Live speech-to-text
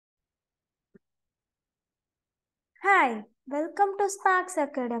Hi, welcome to SPAARKZ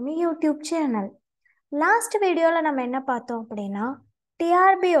Academy YouTube channel. Last video la நம்ம என்ன பார்த்தோம் அப்படினா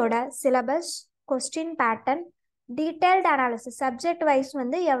TRB ஓட syllabus, question pattern, detailed analysis, subject wise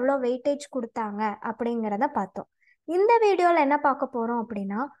வந்து எவ்வளோ weightage கொடுத்தாங்க அப்படிங்கிறத பார்த்தோம். இந்த வீடியோல என்ன பார்க்க போறோம்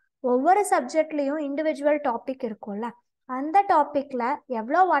அப்படினா ஒவ்வொரு சப்ஜெக்ட்லயும் individual topic இருக்கும்ல அந்த டாபிக்ல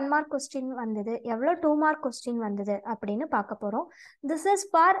எவ்வளோ 1 மார்க் கொஸ்டின் வந்தது எவ்வளோ 2 மார்க் கொஸ்டின் வந்தது அப்படின்னு பார்க்க போகிறோம். This is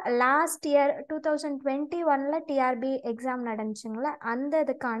for last year 2021ல TRP exam நடந்துச்சுங்களா அந்த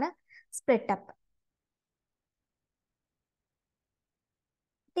இதுக்கான split up.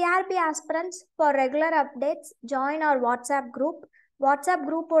 TRB aspirants for regular updates join our WhatsApp group. WhatsApp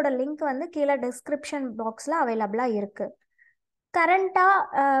group-ஓட link வந்து கீழே டிஸ்கிரிப்ஷன் பாக்ஸில் அவைலபிளாக இருக்குது.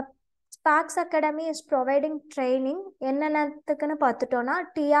 கரண்ட்டாக SPAARKZ Academy is providing training என்னென்னத்துக்குன்னு பார்த்துட்டோன்னா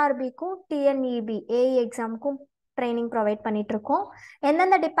டிஆர்பிக்கும் TNEB AE எக்ஸாமுக்கும் training provide பண்ணிகிட்ருக்கோம்.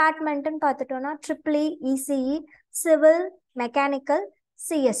 எந்தெந்த டிபார்ட்மெண்ட்டுன்னு பார்த்துட்டோன்னா triple E, ECE, civil, mechanical,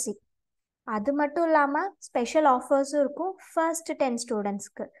 CSC. அது மட்டும் இல்லாமல் ஸ்பெஷல் ஆஃபர்ஸும் இருக்கும் ஃபர்ஸ்ட் 10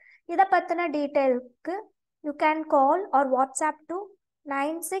 ஸ்டூடெண்ட்ஸ்க்கு. இதை பற்றின டீட்டெயிலுக்கு you can call or WhatsApp to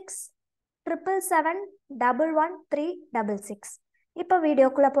 9677711366. இப்போ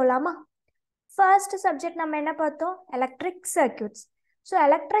வீடியோக்குள்ளே போகலாமா? ஃபர்ஸ்ட் சப்ஜெக்ட் நம்ம என்ன பார்த்தோம்? Electric circuits. ஸோ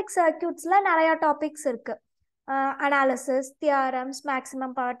எலக்ட்ரிக் சர்க்யூட்ஸில் நிறையா டாபிக்ஸ் இருக்குது. Analysis, theorems,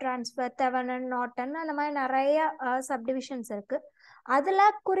 maximum power transfer, Thevenin, Norton, அந்த மாதிரி நிறைய சப்டிவிஷன்ஸ் இருக்குது.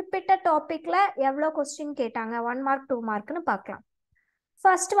 அதில் குறிப்பிட்ட டாப்பிக்கில் எவ்வளோ கொஸ்டின் கேட்டாங்க 1 மார்க் 2 மார்க்னு பார்க்கலாம்.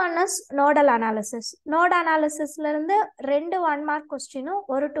 First one is nodal analysis. Note அனாலிசிஸ்லேருந்து 2 1 mark கொஸ்டினும்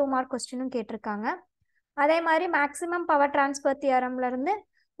 1 2 mark கொஸ்டினும் கேட்டிருக்காங்க. அதே மாதிரி maximum power transfer தியரம்லேருந்து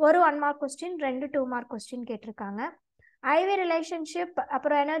 1 1 mark question 2 2 mark question கேட்டிருக்காங்க. ஐவி ரிலேஷன்ஷிப்,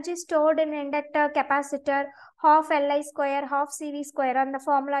 அப்புறம் எனர்ஜி ஸ்டோர்ட் இன் inductor, capacitor, half LI square, half CV square, அந்த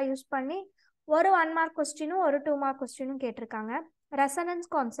ஃபார்முலா யூஸ் பண்ணி 1 1 mark கொஸ்டினும் 1 2 mark கொஸ்டினும் கேட்டிருக்காங்க. Resonance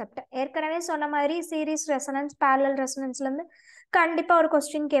concept ஏற்கனவே சொன்ன மாதிரி சீரீஸ் ரெசனன்ஸ், பேரலல் ரெசனன்ஸ்லேருந்து கண்டிப்பாக ஒரு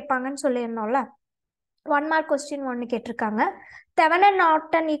கொஸ்டின் கேட்பாங்கன்னு சொல்லியிருந்தோம்ல. 1 மார்க் கொஸ்டின் 1 கேட்டிருக்காங்க. Thevenin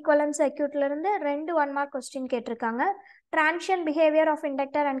Norton equivalent சர்க்யூட்லேருந்து 2 1 mark question கேட்டிருக்காங்க. டிரான்சியன் behaviour of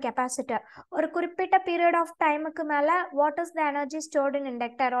inductor and capacitor, ஒரு குறிப்பிட்ட பீரியட் ஆஃப் டைமுக்கு மேலே what is the energy stored in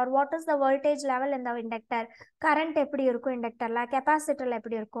inductor R what is the voltage level இந்த inductor, current எப்படி இருக்கும் இண்டக்டரில், கெப்பாசிட்டரில்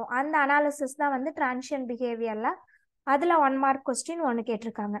எப்படி இருக்கும், அந்த அனாலிசிஸ் தான் வந்து டிரான்சியன் பிஹேவியரில். அதில் 1 மார்க் கொஸ்டின் 1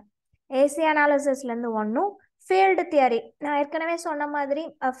 கேட்டிருக்காங்க. ஏசி அனாலிசிஸ்லேருந்து 1, ஃபீல்டு தியரி நான் ஏற்கனவே சொன்ன மாதிரி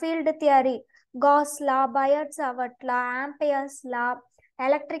field theory, cos law, பயோட்-சாவர்ட் law, amperes law,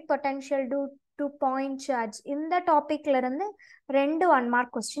 electric potential two to point charge, இந்த டாபிக்ல இருந்து 2 1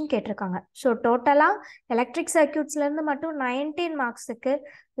 மார்க் கொஸ்டின் கேட்டிருக்காங்க. ஸோ டோட்டலாக எலக்ட்ரிக் சர்க்யூட்ஸ்லேருந்து மட்டும் 19 மார்க்ஸுக்கு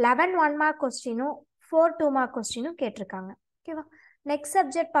 11 1 மார்க் கொஸ்டினும் 4 2 மார்க் கொஸ்டினும் கேட்டிருக்காங்க. ஓகேவா? நெக்ஸ்ட்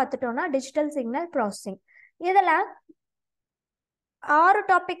சப்ஜெக்ட் பார்த்துட்டோம்னா டிஜிட்டல் சிக்னல் ப்ராசஸிங். இதில் 6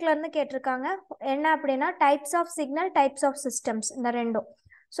 டாபிக்லேருந்து கேட்டிருக்காங்க. என்ன அப்படின்னா types of signal, types of systems, இந்த ரெண்டும்.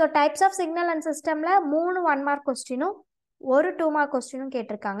 So types of signal and சிஸ்டமில் 3 1 மார்க் கொஸ்டினும் 1 2 மார்க் கொஸ்டினும்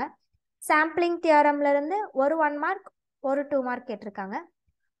கேட்டிருக்காங்க. சாம்பிளிங் தியரம்லேருந்து 1 1 மார்க் 1 2 மார்க் கேட்டிருக்காங்க.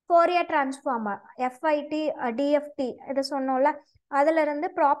 ஃபோரியர் டிரான்ஸ்ஃபார்மர், FIT, DFT இதை சொன்னோம்ல, அதிலிருந்து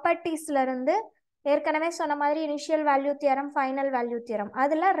ப்ராப்பர்ட்டிஸ்லேருந்து ஏற்கனவே சொன்ன மாதிரி initial value theorem, final value theorem,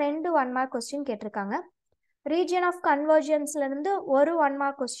 அதில் 2 1 மார்க் கொஸ்டின் கேட்டிருக்காங்க. Region of கன்வர்ஜன்ஸ்லேருந்து 1 1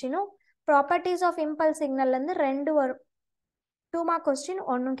 mark கொஸ்டினும், properties of impulse சிக்னல்லேருந்து 2 2 mark question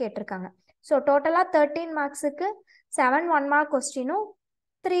 1 கேட்டிருக்காங்க. ஸோ டோட்டலாக 13 மார்க்ஸுக்கு 7 1 மார்க் கொஸ்டினும்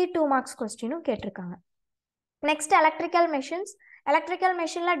 3 2 மார்க்ஸ் கொஸ்டினும் கேட்டிருக்காங்க. Next electrical machines. எலக்ட்ரிக்கல்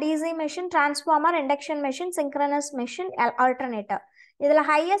மெஷினில் DC machine, transformer, induction machine, synchronous machine, alternator. இதில்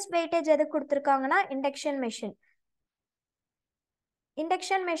highest weightage எது கொடுத்துருக்காங்கன்னா induction machine.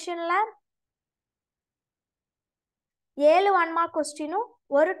 Induction மெஷினில் 7 1 மார்க் கொஸ்டினும்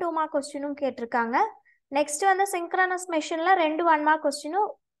 1 2 மார்க் கொஸ்டினும் கேட்டிருக்காங்க. நெக்ஸ்ட் வந்து சிங்க்ரனஸ் மெஷினில் 2 1 மார்க் கொஸ்டினும்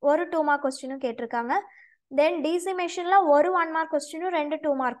 1 2 மார்க் கொஸ்டினும் கேட்டிருக்காங்க. தென் டிசி மெஷினில் 1 1 மார்க் கொஸ்டினும் 2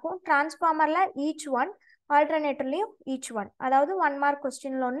 2 மார்க்கும், டிரான்ஸ்ஃபார்மரில் ஈச் 1, ஆல்டர்னேட்டர்லையும் ஈச் 1, அதாவது 1 மார்க்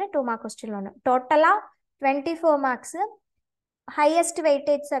கொஸ்டினில் 1 2 மார்க் கொஸ்டினில் 1, டோட்டலாக 24 marks. Highest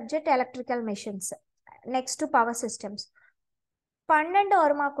weightage subject electrical machines. Next power systems 12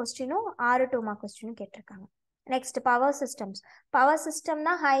 1 mark கொஸ்டினும் 6 2 mark கொஸ்டினும் கேட்டிருக்காங்க. Next power systems. Power system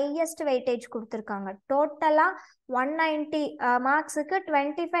தான் ஹையஸ்ட் வெயிட்டேஜ் கொடுத்துருக்காங்க. டோட்டலாக 190 மார்க்ஸுக்கு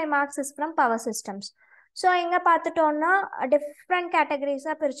 25 marks is from power systems. So இங்கே பார்த்துட்டோன்னா டிஃப்ரெண்ட்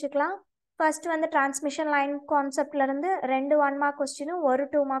கேட்டகரிஸாக பிரிச்சுக்கலாம். ஃபர்ஸ்ட் வந்து டிரான்ஸ்மிஷன் லைன் கான்செப்ட்லேருந்து 2 1 மார்க் கொஸ்டினும் 1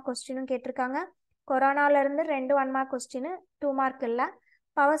 2 மார்க் கொஸ்டினும் கேட்டிருக்காங்க. கொரோனாலேருந்து 2 1 மார்க் கொஸ்டின் 2 மார்க் இல்லை.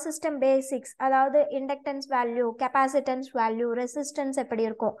 Power system basics, அதாவது inductance value, capacitance value, resistance எப்படி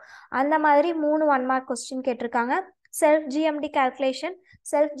இருக்கும், அந்த மாதிரி 3 1 மார்க் கொஸ்டின் கேட்டிருக்காங்க. Self GMD calculation.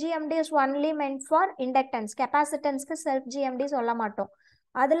 Self GMD is only meant for inductance. Capacitance க்கு self GMD சொல்ல மாட்டோம்.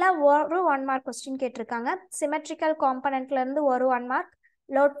 அதில் ஒரு 1 mark question கேட்டிருக்காங்க. Symmetrical componentல இருந்து ஒரு 1 mark.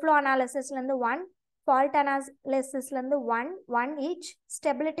 Load flow analysisல இருந்து 1. Fault analysisல இருந்து 1 each.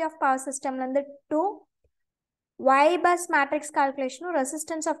 Stability of power systemல இருந்து 2. Y bus matrix calculation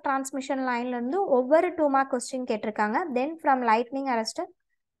resistance of transmission line இருந்து ஒவ்வொரு 2 mark question கேட்டிருக்காங்க. Then from lightning arrestor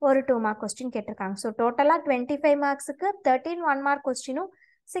ஒரு 2 mark question கேட்டிருக்காங்க. So total 25 marksக்கு 13 1 mark questionும்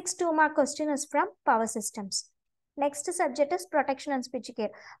 6 2 mark question is from power systems. Next subject is protection and switchgear.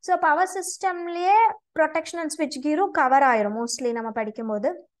 So power systemலயே protection and switchgearும் cover ஆயிரும் mostly நம்ம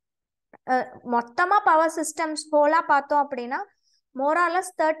படிக்கும்போது. மொத்தமா power systems ஹோலா பார்த்தோம் அப்படின்னா more or less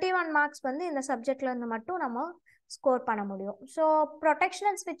 31 marks வந்து இந்த சப்ஜெக்ட்ல இருந்து மட்டும் நம்ம ஸ்கோர் பண்ண முடியும். ஸோ ப்ரொடெக்ஷன்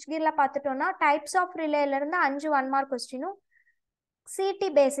அண்ட் ஸ்விட்ச் கீரில் பார்த்துட்டோம்னா டைப்ஸ் ஆஃப் ரிலேல இருந்து 5 1 mark கொஸ்டினும் சிடி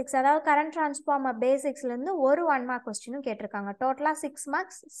பேசிக்ஸ் அதாவது கரண்ட் டிரான்ஸ்ஃபார்மர் பேசிக்ஸ்லேருந்து ஒரு 1 mark கொஸ்டினும் கேட்டிருக்காங்க. டோட்டலாக 6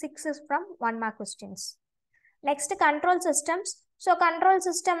 marks, 6 is from 1 mark questions. Next control systems. So control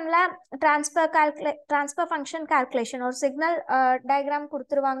சிஸ்டமில் ட்ரான்ஸ்ஃபர் ஃபங்க்ஷன் கால்குலேஷன் ஒரு சிக்னல் டயக்ராம்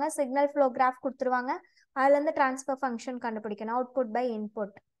கொடுத்துருவாங்க, சிக்னல் ஃப்ளோ கிராஃப் கொடுத்துருவாங்க, அதுலேருந்து ட்ரான்ஸ்ஃபர் ஃபங்க்ஷன் கண்டுபிடிக்கணும், output by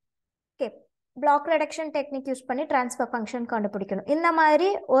input. Okay, black reduction technique use பண்ணி ட்ரான்ஸ்ஃபர் ஃபங்க்ஷன் கண்டுபிடிக்கணும். இந்த மாதிரி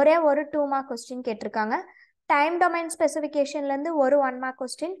ஒரே ஒரு 2 mark கொஸ்டின் கேட்டிருக்காங்க. டைம் டொமைன் ஸ்பெசிஃபிகேஷன்லேருந்து ஒரு 1 mark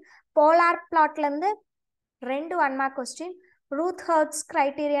question, polar பிளாட்லேருந்து 2 1 mark question, Ruth hertz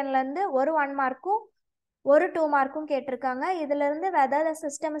கிரைட்டீரியன்லேருந்து ஒரு 1 markும் ஒரு 2 markும் கேட்டிருக்காங்க. இதுல இருந்து வெதர் த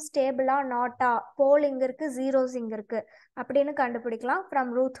சிஸ்டம் ஸ்டேபிளா நாட்டா, போல் இங்க இருக்கு, ஜீரோஸ் இங்க இருக்கு அப்படின்னு கண்டுபிடிக்கலாம் ஃப்ரம்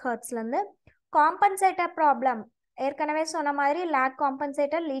ரூத் ஹர்ட்ஸ்ல இருந்து. காம்பன்சேட்டர் ப்ராப்ளம் ஏற்கனவே சொன்ன மாதிரி lakh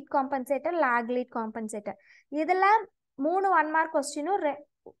compensator, lead compensator, lakh lead compensator. இதுல 3 1 mark கொஸ்டினும்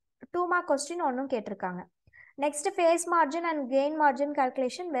 2 mark கொஸ்டின் ஒன்றும் கேட்டிருக்காங்க. Next phase margin and gain margin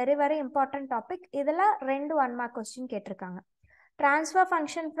calculation very very important topic. இதுல 2 1 mark கொஸ்டின் கேட்டிருக்காங்க. டிரான்ஸ்ஃபர்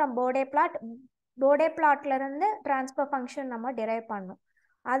ஃபங்க்ஷன் ஃப்ரம் போர்டே பிளாட், போர்டே பிளாட்ல இருந்து டிரான்ஸ்ஃபர் ஃபங்க்ஷன் நம்ம டிரைவ் பண்ணணும்.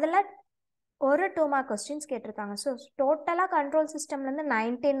 அதில் ஒரு 2 mark கொஸ்டின்ஸ் கேட்டிருக்காங்க. ஸோ டோட்டலாக கண்ட்ரோல் சிஸ்டம்லேருந்து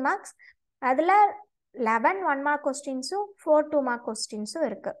 19 marks, அதில் 11 1 mark கொஸ்டின்ஸும் 4 2 mark கொஸ்டின்ஸும்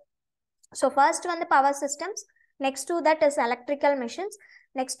இருக்கு. ஸோ ஃபர்ஸ்ட் வந்து power systems, next to that is electrical machines,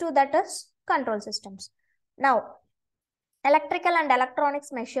 next to that is control systems. Now electrical and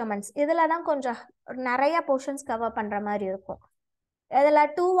electronics measurements, இதில் தான் கொஞ்சம் நிறைய போர்ஷன்ஸ் கவர் பண்ணுற மாதிரி இருக்கும். இதில்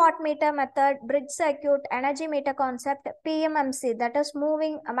 2 watt meter method, bridge circuit, energy metre concept, PMMC that is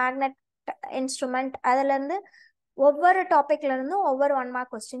moving magnet instrument, அதுலேருந்து ஒவ்வொரு டாபிக்ல இருந்தும் ஒவ்வொரு 1 mark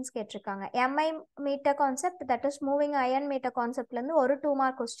கொஸ்டின்ஸ் கேட்டிருக்காங்க. MI metre concept that is moving iron metre கான்செப்ட்லேருந்து ஒரு 2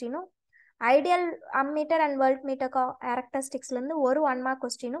 mark கொஸ்டினும், ideal ammeter and volt metre கேரக்டரிஸ்டிக்ஸ்லேருந்து ஒரு 1 mark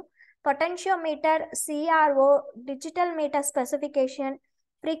கொஸ்டினும், potentiometer, CRO, digital meter specification,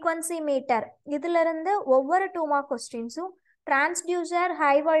 frequency metre, இதிலிருந்து ஒவ்வொரு 2 mark கொஸ்டின்ஸும், transducer,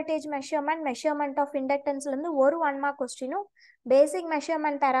 high voltage measurement, measurement of இண்டக்டன்ஸ்லேருந்து ஒரு 1 mark கொஸ்டினும், பேசிக்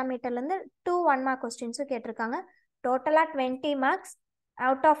measurement பேராமீட்டர்லேருந்து 2 1 mark கொஸ்டின்ஸும் கேட்டிருக்காங்க. டோட்டலாக 20 marks,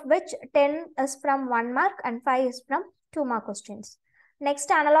 out of which 10 is from 1 mark and 5 is from 2 mark questions.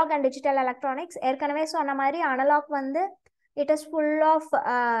 Next analogue and digital electronics. ஏற்கனவே சொன்ன மாதிரி analogue வந்து it is full of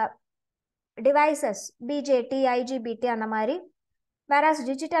devices, BJT, IGBT அந்த மாதிரி. வேற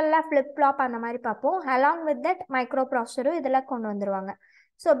டிஜிட்டலில் ஃப்ளிப் ஃப்ளாப் அந்த மாதிரி பார்ப்போம். அலாங் வித் தட் மைக்ரோ ப்ராசஸரும் இதில் கொண்டு வந்துருவாங்க.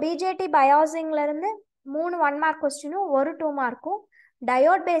 ஸோ BJT பயாசிங்லேருந்து 3 1 mark கொஸ்டினும் ஒரு 2 markும்,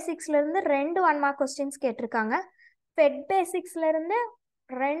 டயோட் பேசிக்ஸ்லேருந்து 2 1 mark கொஸ்டின்ஸ் கேட்டிருக்காங்க. Fed பேசிக்ஸ்லேருந்து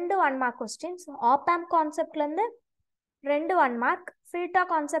 2 1 mark questions, ஆப்ஆம்ப் கான்செப்ட்லேருந்து 2 1 mark, filter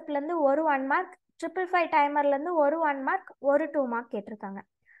கான்செப்ட்லேருந்து ஒரு 1 mark, 555 டைமர்லேருந்து ஒரு 1 mark, ஒரு 2 mark கேட்டிருக்காங்க.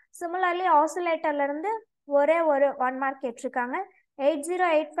 சிமிலர்லி ஆசிலேட்டர்லேருந்து ஒரே ஒரு 1 mark கேட்டிருக்காங்க.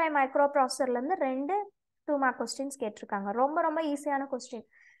 8085 மைக்ரோ ப்ராசஸர்லேருந்து 2 2 mark கொஸ்டின்ஸ் கேட்டிருக்காங்க. ரொம்ப ரொம்ப ஈஸியான கொஸ்டின்.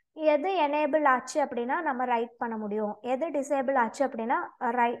 எது எனேபிள் ஆச்சு அப்படின்னா நம்ம ரைட் பண்ண முடியும், எது டிசேபிள் ஆச்சு அப்படின்னா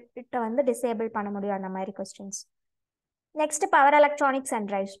ரைட்டை வந்து டிசேபிள் பண்ண முடியும், அந்த மாதிரி questions. Next power electronics and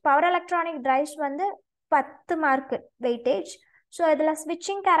drives. Power electronic drives வந்து 10 mark வெயிட்டேஜ். ஸோ இதில்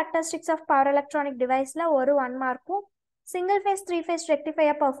ஸ்விட்சிங் கேரக்டரிஸ்டிக்ஸ் ஆஃப் பவர் எலக்ட்ரானிக் டிவைஸில் ஒரு 1 markும், சிங்கிள் ஃபேஸ் 3 phase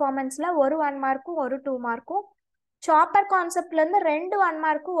ரெக்டிஃபையர் பர்ஃபார்மன்ஸில் ஒரு 1 markும் ஒரு 2 markும், சாப்பர் கான்செப்ட்லேருந்து 2 1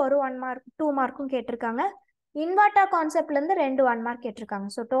 markும் ஒரு 1 mark 2 markும் கேட்டிருக்காங்க. இன்வெர்டர் கான்செப்ட்லேருந்து 2 1 mark கேட்டிருக்காங்க.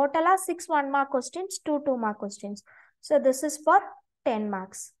 ஸோ டோட்டலாக 6 1 mark questions, 2 2 mark questions. So this is for 10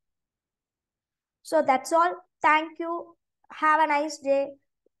 marks. So that's all. Thank you. Have a nice day.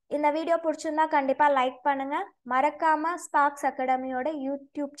 இந்த வீடியோ பிடிச்சிருந்தா கண்டிப்பாக லைக் பண்ணுங்கள். மறக்காமல் ஸ்பார்க்ஸ் அகாடமியோட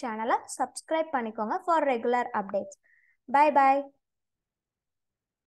யூடியூப் சேனலை சப்ஸ்கிரைப் பண்ணிக்கோங்க for regular updates. Bye bye.